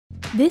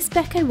This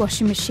Beko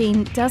washing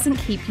machine doesn't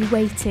keep you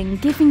waiting,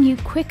 giving you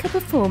quicker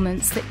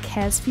performance that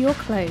cares for your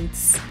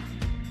clothes.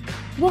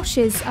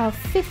 Washes are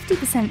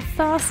 50%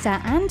 faster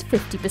and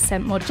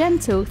 50% more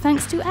gentle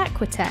thanks to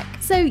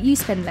AquaTech, so you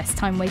spend less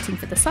time waiting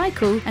for the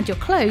cycle and your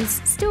clothes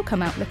still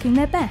come out looking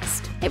their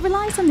best. It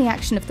relies on the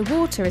action of the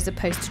water as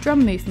opposed to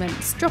drum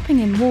movements, dropping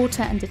in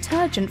water and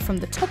detergent from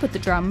the top of the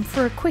drum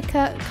for a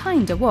quicker,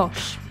 kinder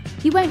wash.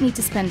 You won't need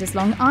to spend as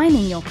long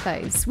ironing your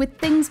clothes, with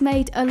things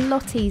made a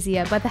lot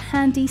easier by the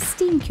handy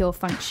steam cure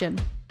function.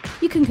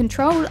 You can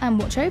control and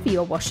watch over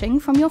your washing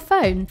from your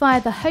phone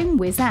via the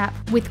HomeWiz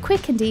app with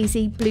quick and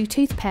easy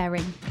Bluetooth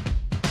pairing.